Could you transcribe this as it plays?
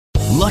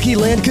Lucky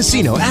Land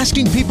Casino,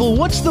 asking people,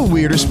 what's the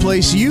weirdest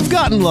place you've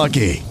gotten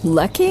lucky?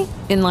 Lucky?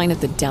 In line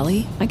at the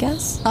deli, I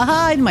guess?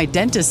 Aha, in my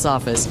dentist's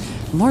office.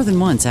 More than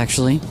once,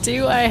 actually.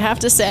 Do I have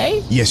to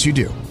say? Yes, you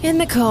do. In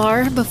the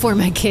car before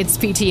my kids'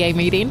 PTA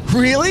meeting.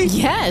 Really?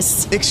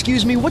 Yes.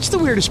 Excuse me, what's the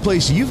weirdest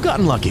place you've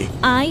gotten lucky?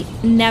 I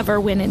never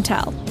win and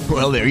tell.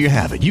 Well, there you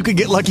have it. You can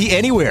get lucky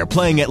anywhere,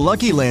 playing at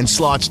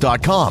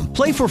LuckyLandSlots.com.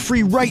 Play for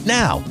free right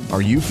now.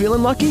 Are you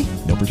feeling lucky?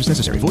 No purchase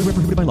necessary. Void where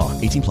prohibited by law.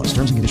 18 plus.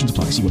 Terms and conditions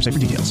apply. See website for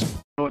details.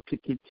 Lord, to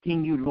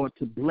continue, Lord,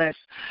 to bless.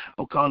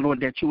 Oh, God, Lord,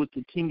 that you would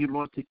continue,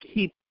 Lord, to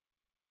keep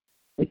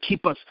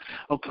us,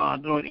 oh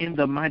God, Lord, in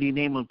the mighty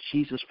name of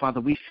Jesus, Father.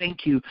 We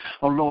thank you,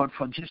 oh Lord,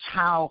 for just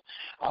how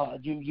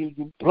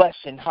you bless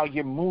and how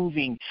you're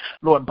moving,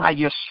 Lord, by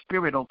your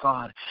Spirit, oh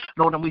God.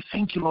 Lord, and we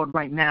thank you, Lord,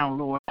 right now,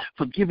 Lord,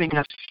 for giving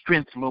us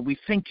strength, Lord. We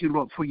thank you,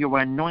 Lord, for your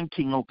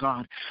anointing, oh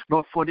God.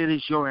 Lord, for it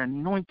is your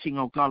anointing,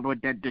 oh God,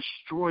 Lord, that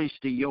destroys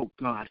the yoke,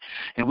 God.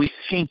 And we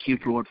thank you,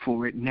 Lord,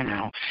 for it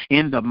now,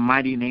 in the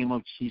mighty name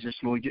of Jesus,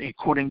 Lord.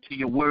 According to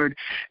your word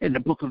in the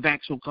book of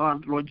Acts, oh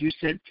God, Lord, you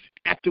said,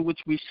 after which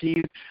we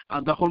receive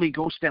the Holy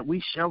Ghost, that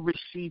we shall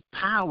receive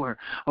power,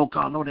 oh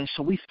God, Lord. And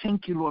so we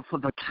thank you, Lord, for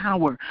the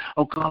power,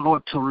 oh God,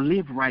 Lord, to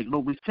live right,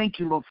 Lord. We thank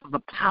you, Lord, for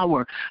the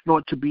power,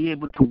 Lord, to be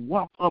able to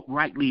walk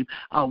uprightly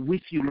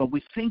with you, Lord.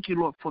 We thank you,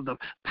 Lord, for the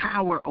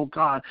power, oh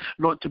God,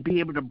 Lord, to be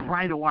able to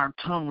bridle our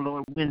tongue,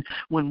 Lord,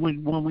 when we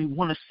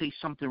want to say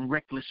something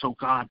reckless, oh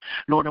God,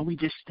 Lord. And we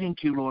just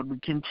thank you, Lord. We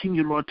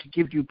continue, Lord, to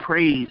give you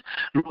praise,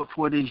 Lord,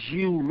 for it is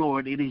you,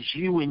 Lord. It is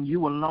you and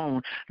you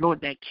alone, Lord,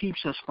 that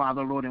keeps us,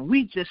 Father, Lord. And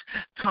we just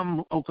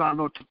come, oh God,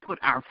 Lord, to put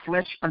our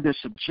flesh under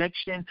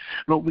subjection.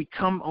 Lord, we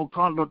come, oh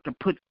God, Lord, to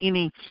put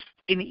any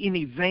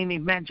vain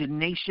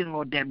imagination,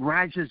 Lord, that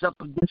rises up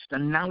against the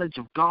knowledge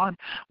of God.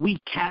 We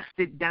cast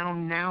it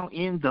down now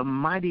in the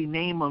mighty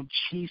name of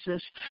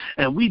Jesus.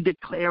 And we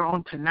declare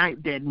on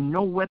tonight that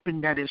no weapon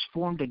that is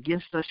formed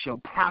against us shall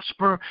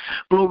prosper.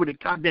 Glory to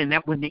God. Then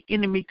that when the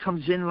enemy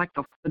comes in like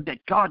that,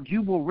 God,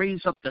 you will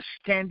raise up the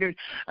standard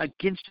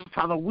against him.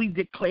 Father, we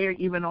declare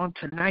even on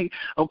tonight,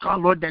 oh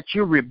God, Lord, that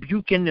you're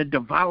rebuking the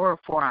devourer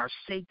for our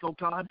sake, oh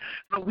God.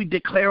 Lord, we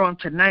declare on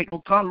tonight,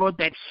 oh God, Lord,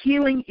 that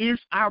healing is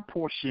our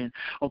portion.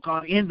 Oh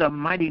God, in the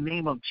mighty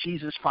name of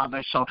Jesus,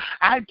 Father. So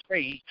I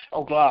pray,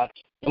 oh God,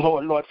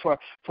 Lord, for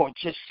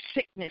just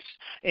sickness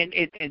and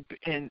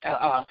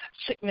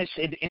sickness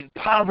and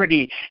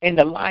poverty in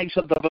the lives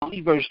of the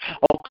believers.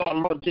 Oh God,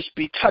 Lord, just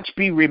be touched,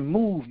 be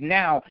removed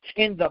now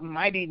in the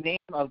mighty name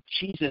of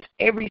Jesus.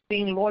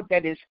 Everything, Lord,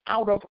 that is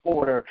out of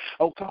order,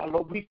 oh God,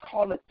 Lord, we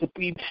call it to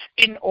be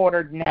in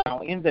order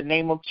now in the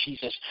name of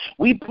Jesus.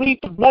 We plead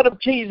the blood of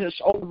Jesus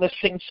over the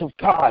saints of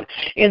God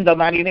in the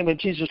mighty name of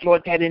Jesus,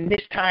 Lord, that in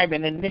this time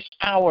and in this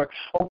hour,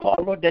 oh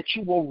God, Lord, that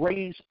you will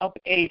raise up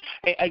a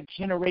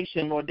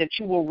generation, Lord, that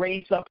you will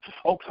raise up,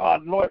 oh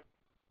God, Lord,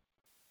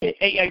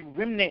 a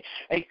remnant,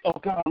 oh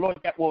God, Lord,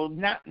 that will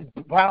not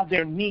bow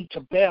their knee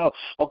to Baal,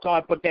 oh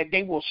God, but that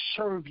they will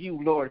serve you,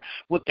 Lord,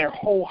 with their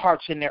whole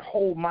hearts and their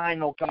whole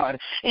mind, oh God,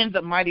 in the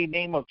mighty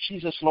name of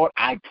Jesus, Lord.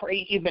 I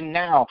pray even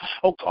now,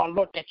 oh God,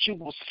 Lord, that you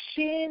will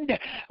send,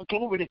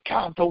 glory to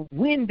God, the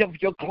wind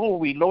of your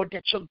glory, Lord,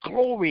 that your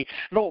glory,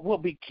 Lord, will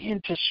begin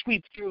to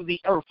sweep through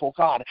the earth, oh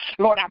God.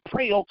 Lord, I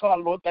pray, oh God,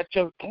 Lord, that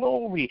your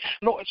glory,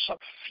 Lord, shall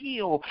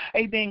fill,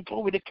 amen,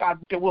 glory to God,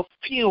 that will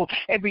fill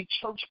every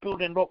church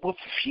building, Lord, will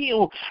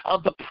feel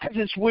the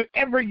presence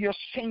wherever your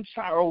saints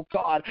are, oh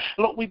God.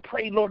 Lord, we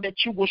pray, Lord,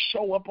 that you will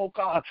show up, oh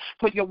God,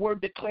 for your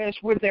word declares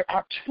where there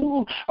are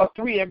 2 or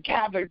 3 are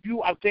gathered,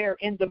 you are there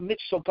in the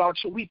midst, oh God.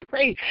 So we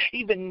pray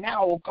even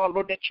now, oh God,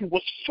 Lord, that you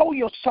will show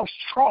yourself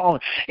strong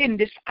in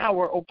this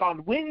hour, oh God,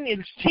 when it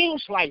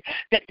seems like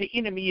that the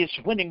enemy is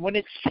winning, when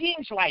it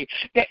seems like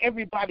that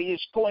everybody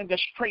is going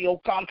astray,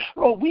 oh God.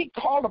 Lord, we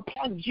call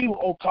upon you,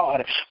 oh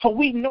God, for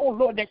we know,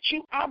 Lord, that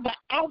you are the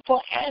Alpha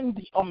and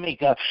the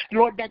Omega,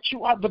 Lord, that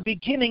you are the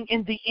beginning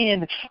and the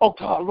end, oh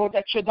God, Lord,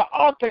 that you're the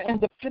author and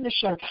the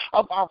finisher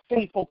of our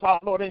faith, oh God,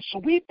 Lord. And so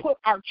we put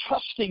our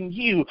trust in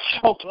you,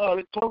 oh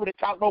God, glory to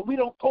God, Lord. We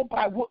don't go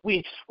by what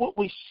we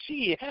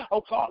see,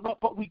 oh God, Lord,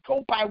 but we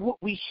go by what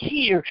we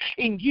hear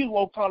in you,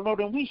 oh God, Lord.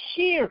 And we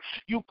hear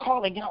you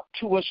calling out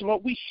to us,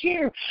 Lord. We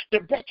hear the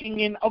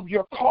beckoning of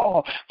your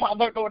call,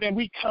 Father, Lord, and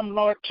we come,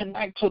 Lord,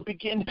 tonight to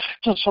begin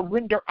to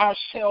surrender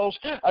ourselves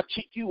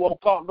to you, oh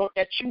God, Lord,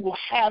 that you will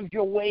have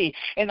your way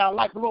in our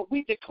life, Lord.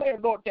 We declare,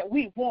 Lord, that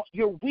we want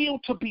your will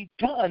to be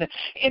done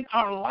in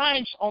our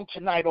lives on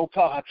tonight, oh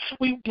God.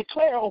 We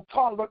declare, oh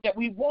God, Lord, that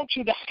we want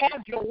you to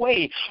have your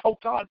way, oh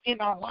God, in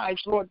our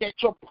lives, Lord, that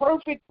your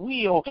perfect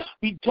will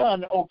be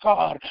done, oh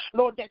God.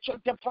 Lord, that your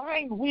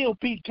divine will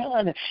be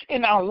done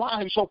in our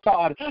lives, oh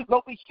God.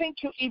 Lord, we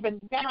thank you even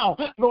now,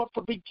 Lord,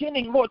 for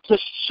beginning, Lord, to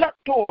shut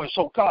doors,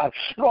 oh God.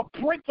 Lord,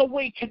 break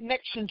away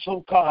connections,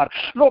 oh God.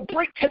 Lord,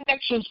 break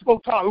connections,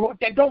 oh God, Lord,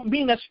 that don't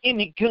mean us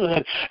any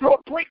good.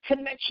 Lord, break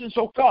connections,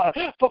 oh God,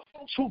 for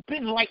folks who've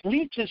been like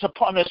leeches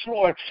upon us,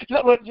 Lord,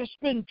 that have just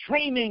been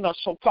draining us,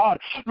 oh God,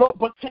 Lord,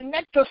 but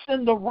connect us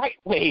in the right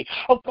way,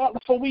 oh God,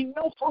 for we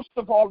know, first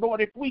of all,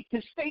 Lord, if we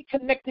can stay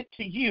connected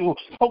to you,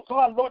 oh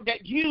God, Lord,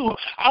 that you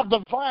are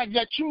the vine,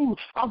 that you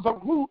are the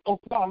root, oh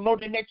God,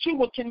 Lord, and that you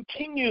will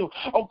continue,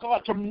 oh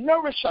God, to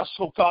nourish us,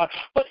 oh God,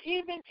 but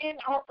even in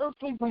our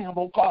earthly realm,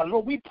 oh God,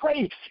 Lord, we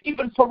pray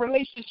even for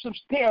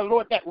relationships there,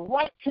 Lord, that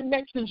right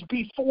connections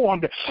be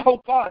formed,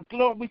 oh God,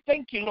 Lord, we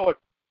thank you, Lord,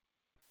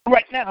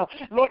 right now,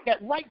 Lord,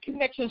 that right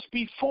connections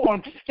be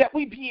formed, that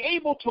we be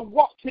able to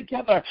walk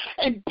together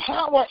in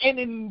power and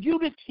in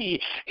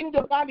unity in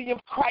the body of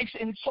Christ,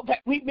 and so that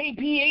we may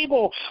be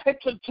able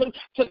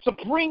to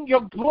bring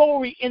your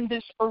glory in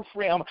this earth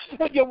realm.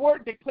 Your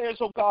word declares,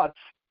 oh God,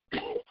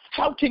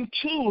 how can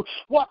two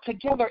walk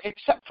together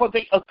except for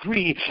they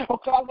agree? Oh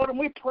God, Lord, and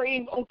we're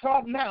praying, oh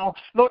God, now,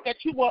 Lord, that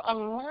you will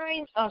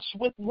align us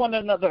with one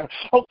another.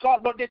 Oh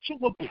God, Lord, that you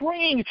will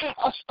bring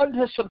us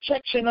under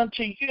subjection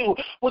unto you,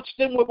 which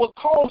then will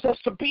cause us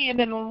to be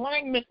in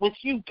alignment with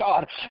you,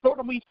 God. Lord,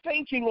 and we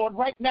thank you, Lord,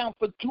 right now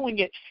for doing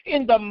it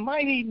in the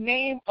mighty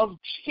name of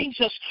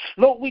Jesus.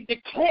 Lord, we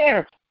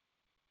declare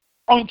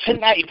on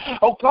tonight,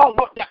 oh God,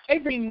 Lord, that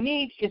every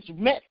need is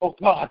met, oh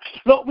God.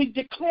 Lord, we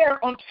declare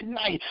on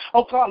tonight,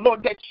 oh God,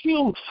 Lord, that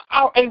you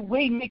are a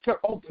way maker,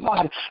 oh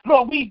God.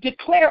 Lord, we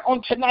declare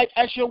on tonight,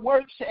 as your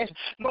word says,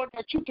 Lord,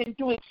 that you can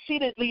do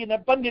exceedingly and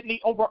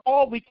abundantly over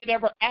all we could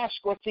ever ask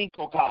or think,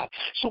 oh God.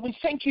 So we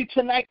thank you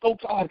tonight, oh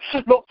God,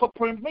 Lord, for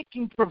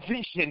making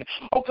provision.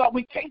 Oh God,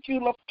 we thank you,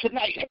 Lord,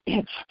 tonight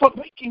for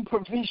making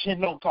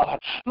provision, oh God.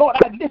 Lord,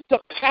 I lift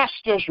up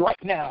pastors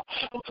right now.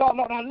 Oh God,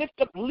 Lord, I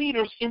lift up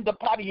leaders in the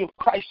body of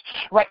Christ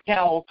right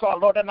now, oh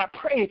God, Lord, and I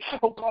pray,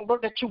 oh God,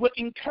 Lord, that you would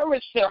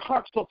encourage their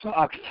hearts, oh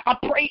God. I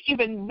pray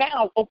even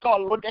now, oh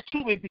God, Lord, that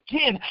you would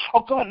begin,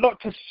 oh God, Lord,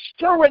 to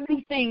stir a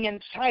new thing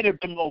inside of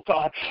them, oh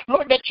God.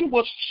 Lord, that you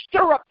will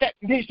stir up that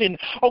vision,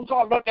 oh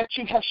God, Lord, that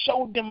you have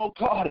shown them, oh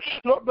God.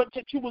 Lord, but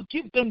that you will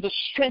give them the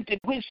strength and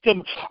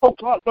wisdom, oh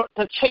God, Lord,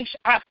 to chase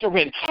after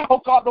it.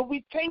 Oh God, Lord,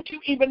 we thank you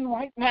even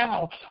right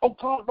now, oh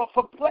God, Lord,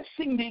 for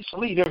blessing these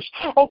leaders.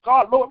 Oh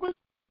God, Lord,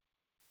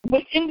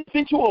 with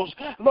individuals,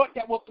 Lord,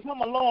 that will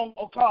come along,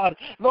 oh God,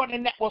 Lord,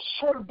 and that will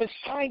serve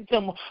beside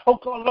them, oh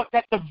God, Lord,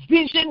 that the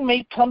vision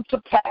may come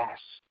to pass.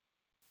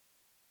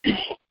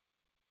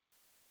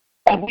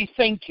 And we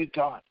thank you,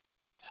 God.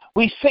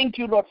 We thank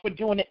you, Lord, for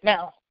doing it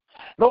now.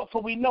 Lord,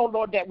 for we know,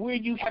 Lord, that where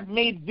you have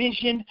made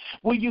vision,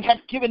 where you have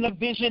given a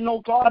vision, oh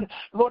God,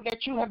 Lord,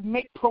 that you have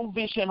made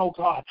provision, oh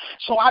God.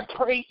 So I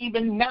pray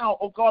even now,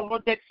 oh God,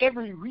 Lord, that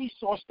every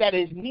resource that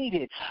is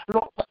needed,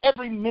 Lord, for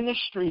every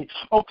ministry,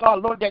 oh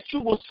God, Lord, that you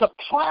will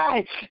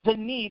supply the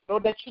need,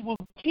 Lord, that you will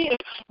give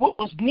what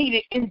was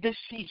needed in this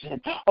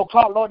season, oh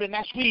God, Lord, and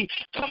as we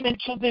come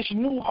into this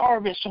new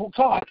harvest, oh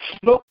God,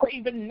 Lord, pray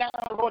even now,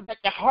 Lord, that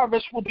the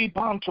harvest will be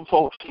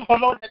bountiful, oh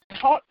Lord, that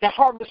the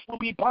harvest will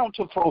be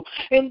bountiful.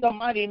 In the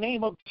mighty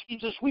name of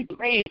Jesus, we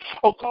pray,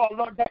 oh God,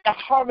 Lord, that the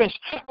harvest,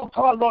 oh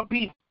God, Lord,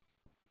 be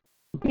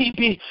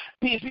fit,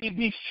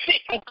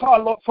 oh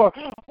God, Lord, for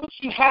what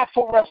you have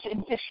for us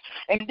in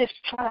this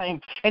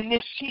time, in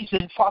this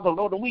season, Father,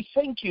 Lord. And we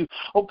thank you,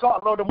 oh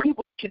God, Lord, and we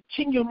will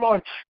continue,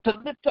 Lord, to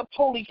lift up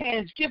holy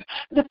hands,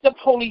 lift up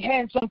holy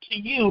hands unto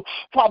you,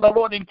 Father,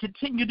 Lord, and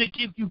continue to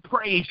give you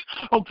praise,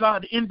 oh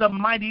God, in the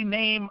mighty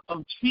name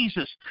of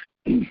Jesus.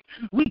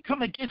 We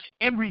come against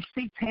every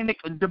satanic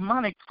and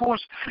demonic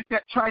force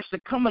that tries to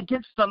come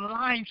against the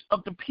lives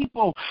of the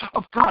people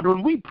of God.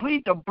 When we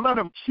plead the blood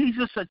of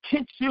Jesus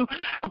against you,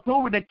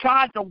 glory to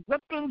God, the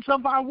weapons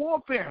of our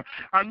warfare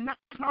are not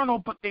carnal,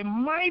 but they're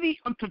mighty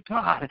unto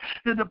God,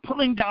 that are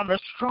pulling down a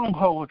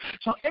stronghold.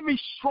 So every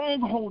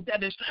stronghold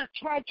that is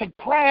trying to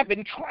grab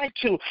and try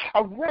to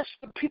arrest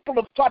the people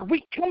of God,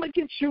 we come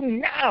against you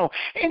now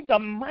in the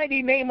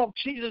mighty name of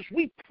Jesus.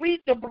 We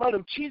plead the blood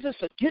of Jesus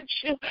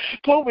against you,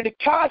 glory to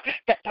God,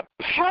 that the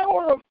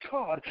power of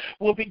God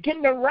will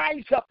begin to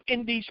rise up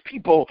in these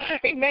people.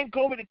 Amen.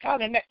 Glory to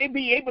God, and that they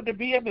be able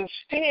to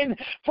stand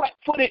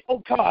flat-footed,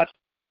 oh God.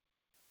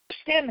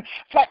 Stand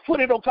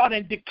flat-footed, oh God,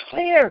 and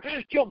declare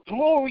your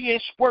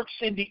glorious works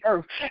in the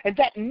earth, and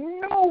that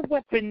no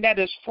weapon that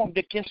is formed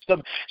against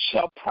them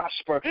shall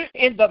prosper.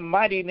 In the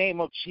mighty name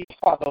of Jesus,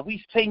 Father,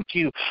 we thank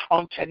you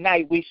on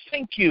tonight. We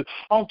thank you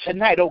on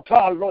tonight, oh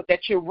God, Lord,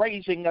 that you're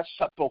raising us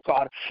up, oh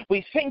God.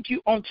 We thank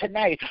you on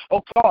tonight,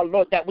 oh God,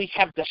 Lord, that we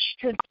have the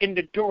strength and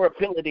the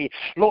durability,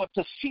 Lord,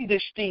 to see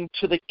this thing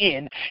to the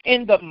end.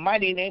 In the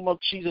mighty name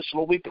of Jesus,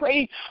 Lord, we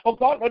pray, oh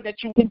God, Lord,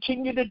 that you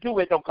continue to do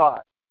it, oh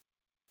God.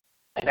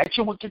 And that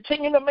you will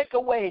continue to make a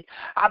way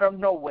out of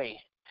no way.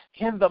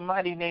 In the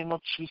mighty name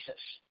of Jesus.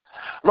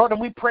 Lord,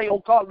 and we pray,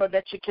 oh God, Lord,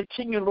 that you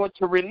continue, Lord,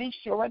 to release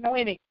your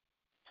anointing.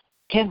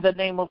 In the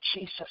name of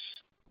Jesus.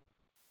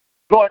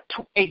 Lord,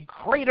 to a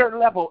greater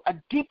level, a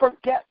deeper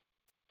depth.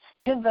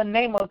 In the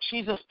name of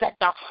Jesus, that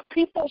the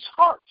people's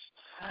hearts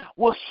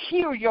will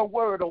hear your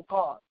word, oh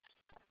God.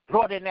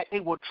 Lord, and that they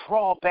will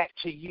draw back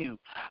to you,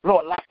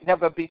 Lord, like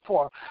never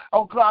before.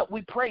 Oh, God,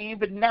 we pray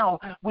even now.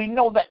 We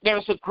know that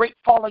there's a great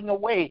falling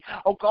away.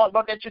 Oh, God,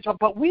 Lord, that you talk,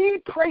 but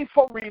we pray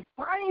for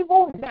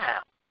revival now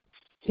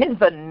in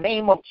the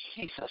name of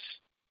Jesus.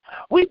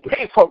 We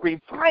pray for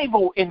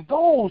revival in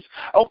those,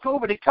 oh,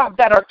 glory to God,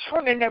 that are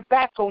turning their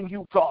back on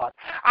you, God.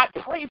 I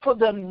pray for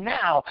them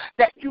now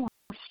that your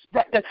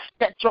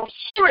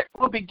spirit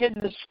will begin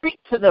to speak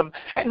to them,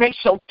 and they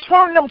shall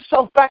turn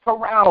themselves back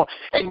around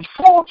and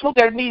fall to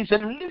their knees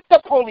and lift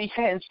up holy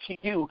hands to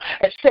you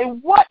and say,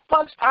 what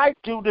must I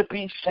do to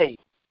be saved?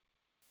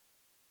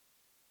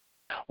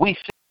 We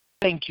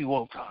thank you,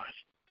 oh God.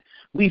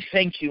 We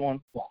thank you, oh.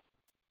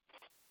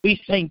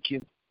 We thank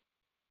you.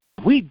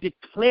 We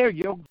declare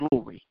your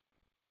glory.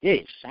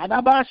 Yes,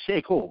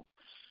 Adabaseko.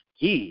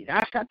 He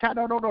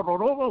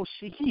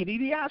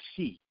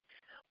Rakatadororosi.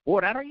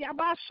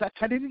 Orariabasa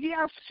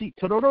Kadiriasi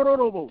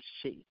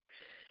Torororosi.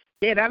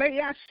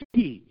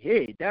 Derariasi.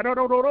 Hey,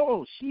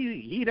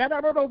 Darororosi. He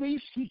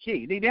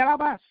Darororosi.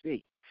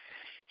 Derabasi.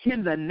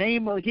 In the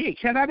name of He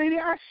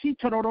Kadariasi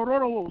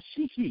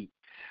Torororosi.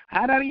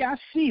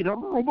 Harariasi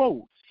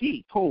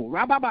Rorobosi. Ko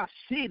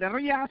Rababasi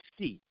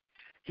Dariasi.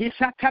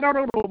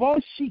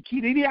 Hisakarorobosi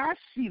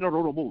Kiriasi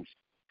Rorobosi.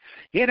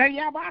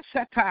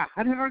 Herayabasaka,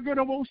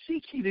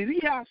 Hanaragosi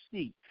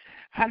Kiriasi.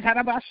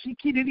 Hanarabasi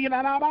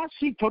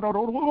Kirirabasi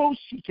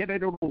Tororobosi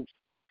Kereros.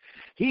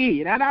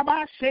 He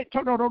Ranabase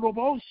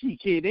Tororobosi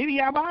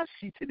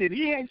Kiriabasi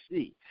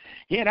Tiriasi.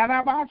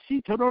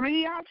 Herabasi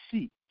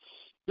Tororiasi.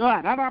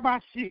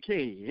 Ranabasi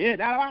K.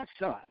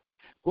 Herabasa.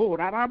 Oh,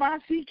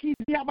 Ranabasi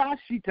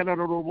Kiriabasi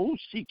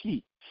Tororobosi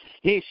Ki.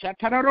 He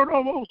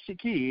Satarorobosi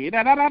Ki.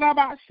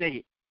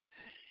 Ranabase.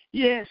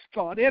 Yes,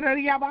 God.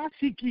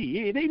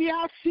 Erariabasiki,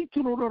 Eriasi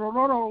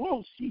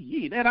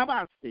Turorosi,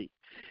 Erabasi.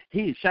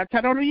 He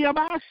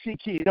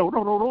Sataroriabasiki,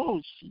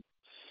 Rorosi.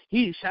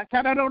 He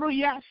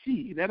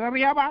Sataroriasi,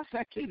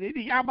 Erariabasaki,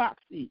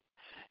 Eriabasi.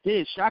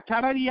 He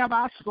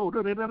Satarariabasco,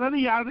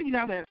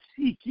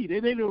 Erariabasiki,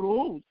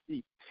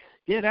 Erorosi.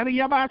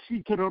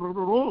 Erariabasi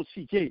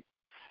Turorosi.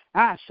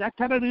 Ah,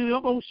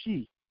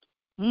 Satariosi.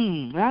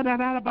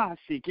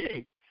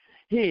 Adarabasiki.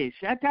 He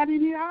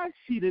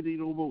Satarariasi,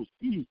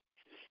 Erorosi.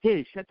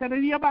 He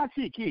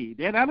Satarabasiki,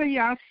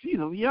 Derariasi,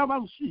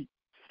 Yabasi.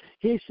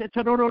 He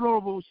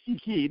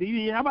Satarobosiki,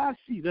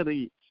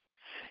 Yabasi,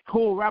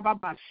 Ko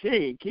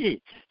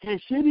Rababaseki, He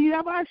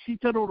Seriabasi,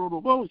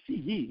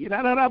 Tarorobosi,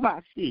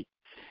 Rarabasi.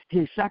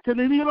 He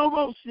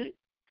Satarabasi,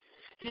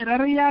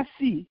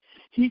 Herariasi,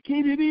 he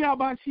came to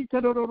Yabasi,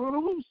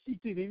 Tarorobosi,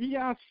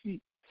 Riasi.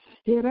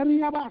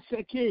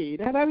 Herariabaseki,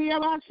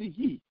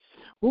 Rariabasi,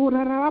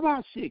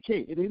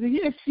 Urarabaseki,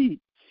 Riasi.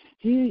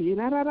 He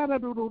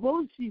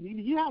Rararabosi,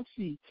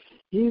 Riasi,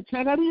 he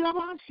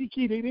Tarabasi,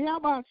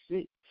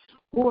 Kiriabasi,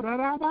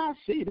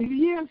 Urarabasi,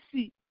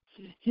 Riasi.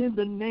 In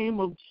the name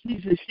of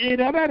Jesus, he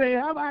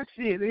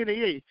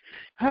Rarabasi,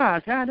 Ha,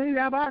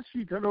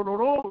 Tarabasi,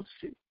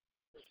 Tarorosi.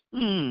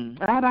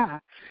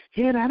 Ara,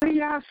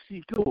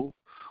 Herariasi, go.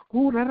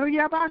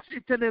 Urarabasi,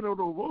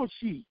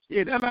 Tarorosi,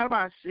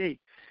 Herabasi.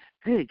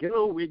 Hey,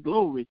 glory,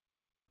 glory.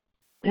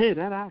 Hey,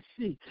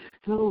 Rarasi,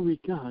 glory,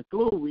 God,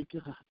 glory,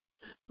 God.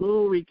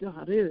 Glory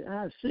God,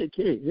 I say, I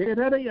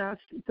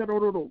see,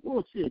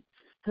 Tarorosi,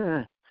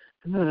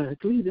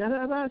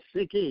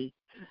 Clean,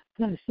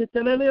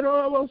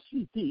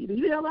 Setelerosi,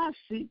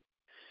 Riavasi,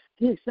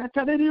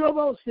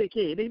 Satalerosi,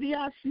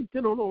 Riasi,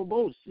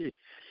 Terorobosi,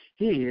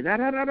 he,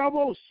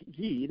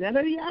 Rarabosi,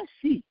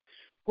 Rariasi,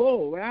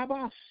 oh,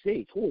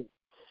 Rabasi, oh,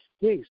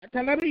 yes,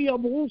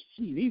 Satalariabosi,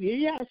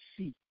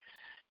 Riasi,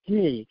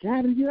 hey,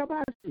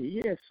 Carriabasi,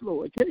 yes,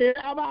 Lord,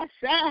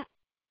 Carriabasa,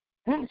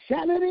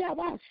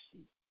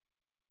 Salariabasi.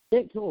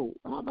 Echo,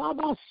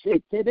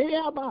 Ababasi,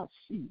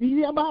 Tereabasi,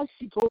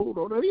 Riabasi,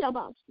 Coro,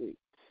 Riabasi,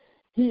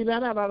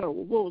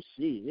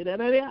 Hirarabosi,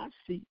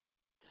 Hirariasi.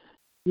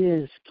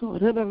 Yes, Coro,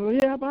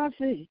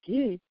 Riabasi,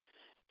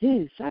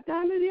 yes,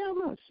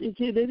 Satalariabasi,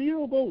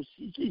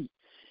 Hiriobosi,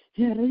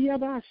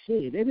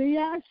 Hiriabasi,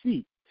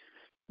 Riasi.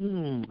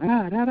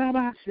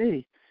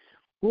 Rarabasi,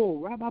 oh,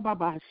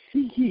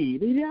 Rababasi,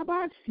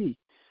 Riabasi,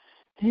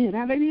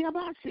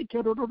 Hirariabasi,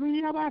 Coro,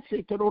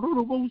 Riabasi, Coro,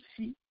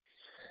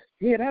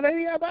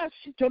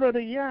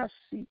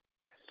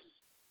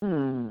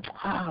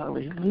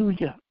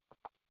 hallelujah.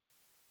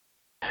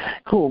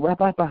 Cool,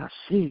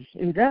 Rababasi,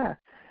 Ida,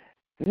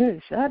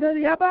 yes,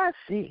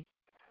 Adariabasi,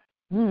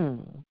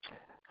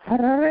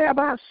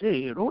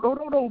 Harabasi,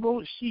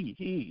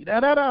 Rodorobosi,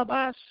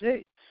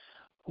 Darabasi,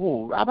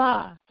 oh,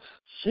 Rabba,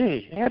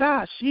 say,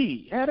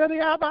 Herasi,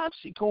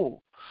 Herabasi,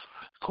 Co,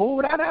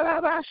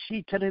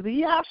 Rarabasi,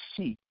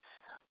 Teriasi,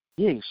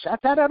 yes,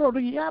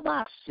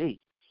 Satarabasi.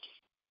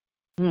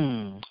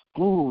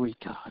 Glory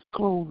God,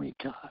 glory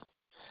God,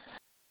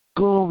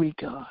 glory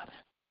God.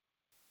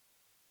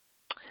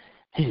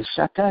 Hey,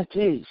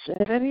 Satate,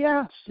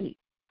 Seriasi.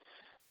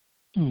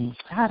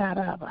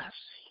 Hararabasi.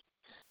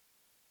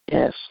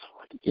 Yes,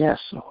 Lord, yes,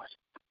 Lord.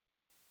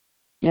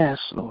 Yes,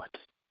 Lord.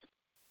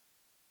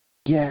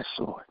 Yes,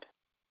 Lord.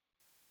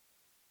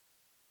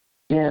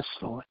 Yes,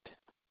 Lord.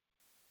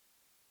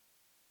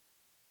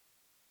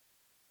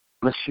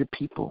 Bless your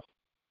people.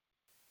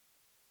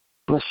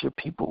 Bless your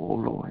people, O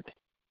Lord.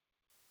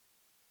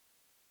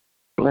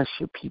 Bless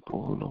your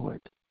people, O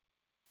Lord.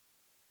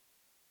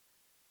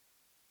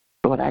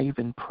 Lord, I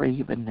even pray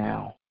even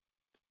now.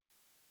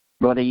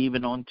 Lord,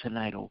 even on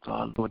tonight, oh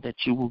God, Lord, that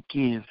you will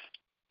give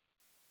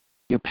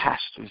your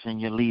pastors and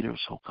your leaders,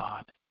 oh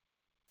God,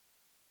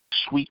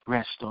 sweet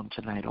rest on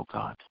tonight, oh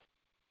God.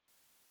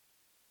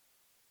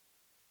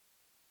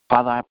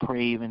 Father, I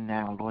pray even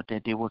now, Lord,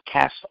 that they will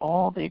cast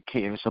all their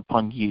cares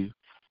upon you,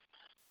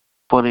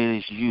 for it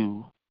is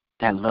you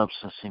that loves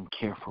us and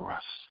care for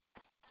us.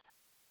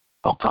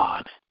 Oh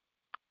God,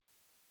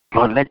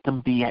 Lord, let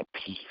them be at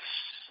peace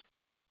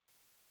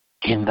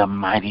in the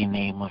mighty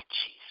name of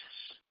Jesus.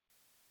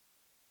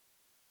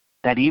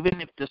 That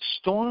even if the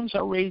storms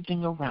are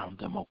raging around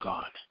them, oh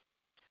God,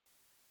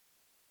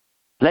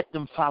 let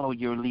them follow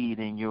your lead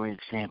and your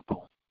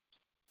example.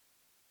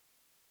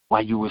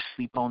 While you were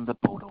asleep on the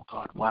boat, oh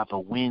God, while the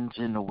winds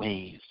and the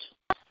waves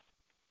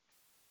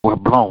were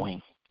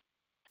blowing,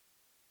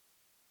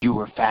 you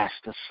were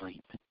fast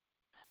asleep.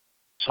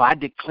 So I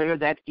declare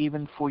that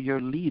even for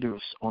your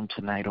leaders on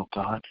tonight, oh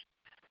God,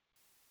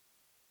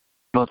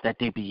 Lord, that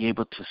they be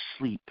able to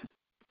sleep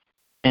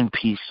in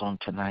peace on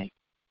tonight.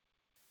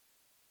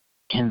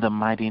 In the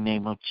mighty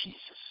name of Jesus.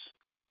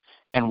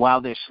 And while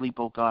they sleep,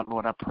 oh God,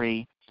 Lord, I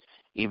pray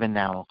even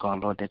now, oh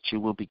God, Lord, that you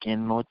will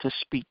begin, Lord, to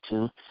speak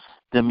to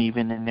them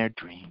even in their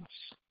dreams.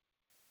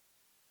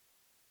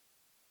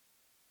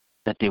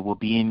 That they will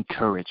be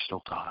encouraged,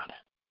 oh God,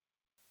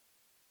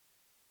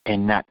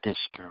 and not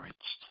discouraged.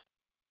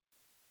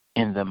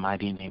 In the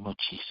mighty name of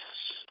Jesus.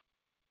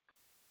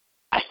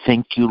 I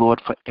thank you, Lord,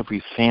 for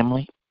every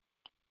family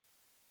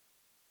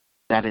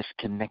that is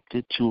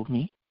connected to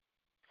me.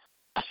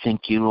 I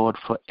thank you, Lord,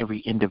 for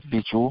every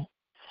individual,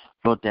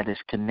 Lord, that is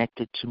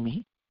connected to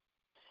me.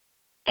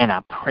 And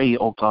I pray,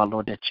 oh God,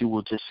 Lord, that you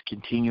will just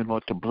continue,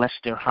 Lord, to bless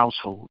their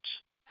households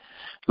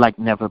like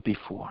never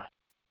before.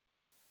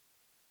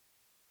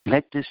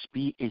 Let this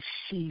be a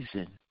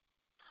season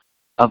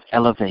of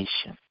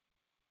elevation.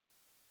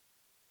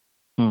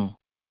 A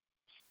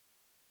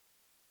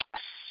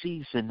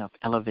season of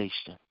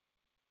elevation.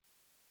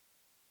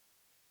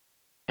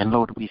 And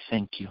Lord, we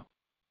thank you.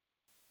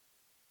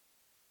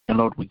 And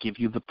Lord, we give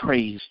you the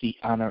praise, the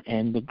honor,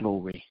 and the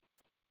glory.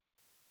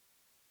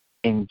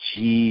 In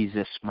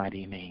Jesus'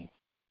 mighty name.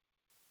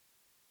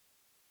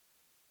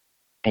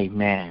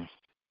 Amen.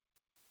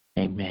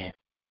 Amen.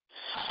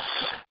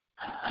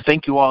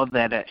 Thank you all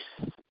that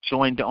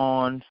joined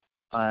on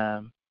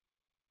for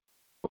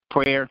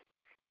prayer.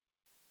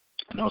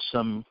 I know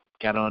some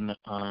got on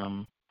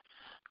a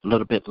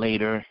little bit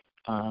later.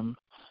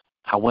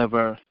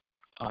 However,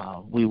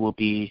 we will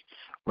be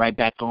right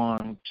back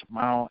on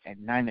tomorrow at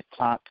 9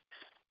 o'clock.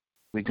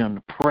 We're going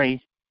to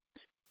pray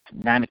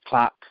at 9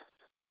 o'clock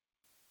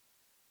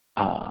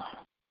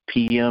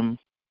p.m.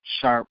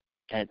 sharp.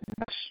 As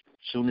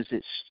soon as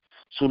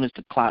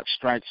the clock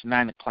strikes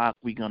 9 o'clock,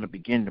 we're going to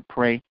begin to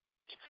pray.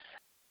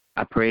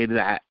 I pray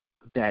that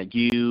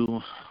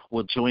you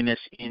will join us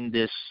in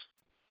this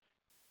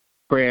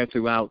prayer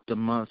throughout the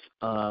month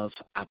of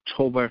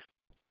October,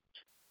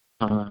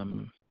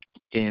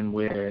 and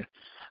where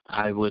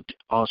I would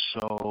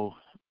also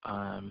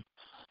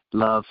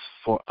love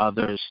for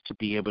others to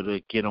be able to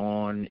get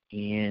on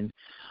and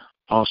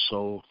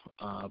also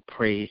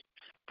pray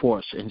for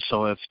us. And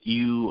so if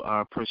you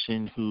are a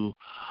person who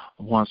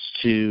wants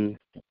to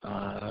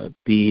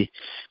be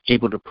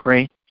able to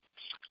pray,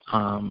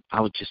 I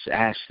would just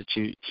ask that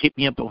you hit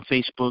me up on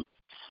Facebook.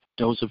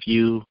 Those of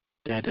you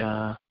that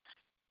are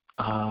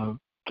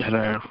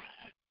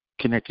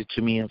connected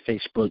to me on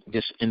Facebook,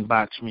 just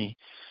inbox me.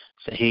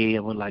 Say, hey, I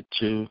would like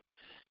to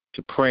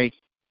pray.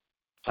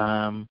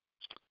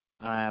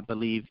 I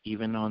believe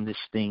even on this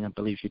thing, I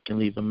believe you can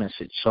leave a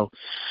message. So,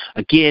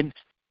 again,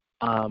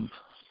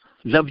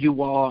 love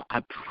you all.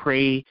 I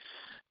pray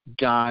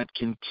God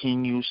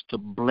continues to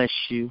bless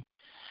you.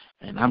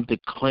 And I'm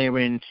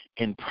declaring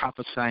and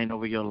prophesying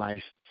over your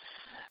life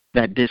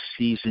that this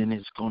season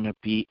is going to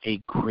be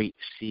a great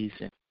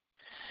season.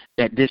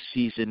 That this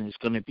season is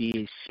going to be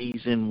a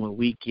season where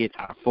we get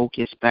our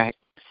focus back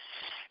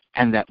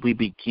and that we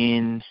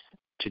begin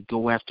to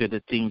go after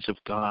the things of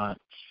God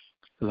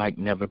like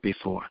never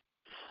before.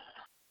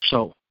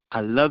 So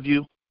I love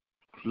you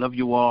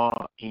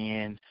all,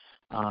 and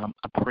I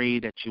pray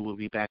that you will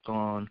be back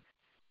on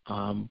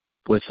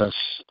with us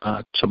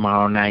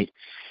tomorrow night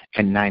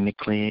at 9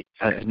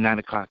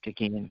 o'clock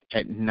again.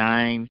 At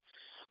 9,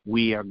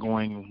 we are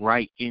going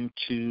right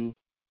into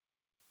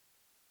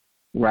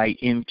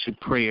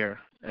prayer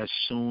as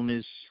soon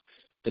as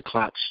the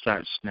clock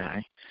starts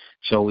 9.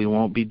 So we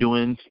won't be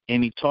doing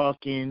any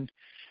talking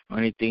or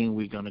anything.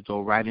 We're going to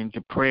go right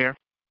into prayer,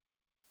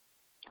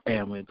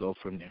 and we'll go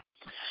from there.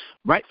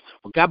 Right.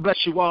 Well, God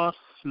bless you all.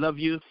 Love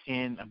you,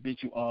 and I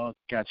bid you all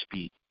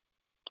Godspeed.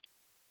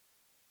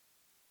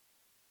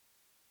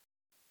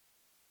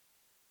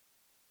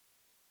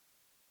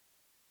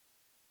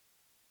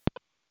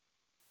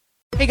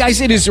 Hey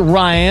guys, it is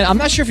Ryan. I'm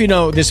not sure if you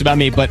know this about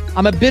me, but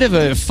I'm a bit of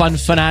a fun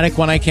fanatic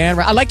when I can.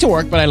 I like to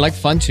work, but I like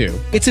fun too.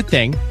 It's a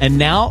thing. And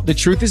now the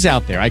truth is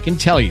out there. I can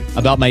tell you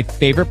about my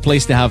favorite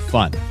place to have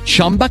fun.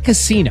 Chumba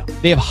Casino.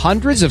 They have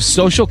hundreds of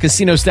social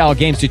casino style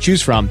games to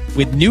choose from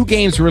with new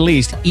games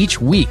released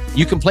each week.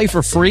 You can play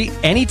for free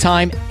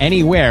anytime,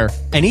 anywhere.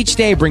 And each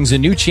day brings a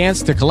new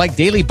chance to collect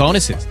daily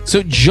bonuses.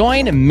 So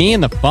join me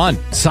in the fun.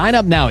 Sign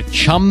up now at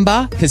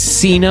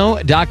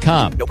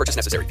ChumbaCasino.com. No purchase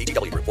necessary.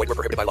 VGW Group. Void where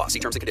prohibited by law. See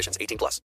terms and conditions. 18+.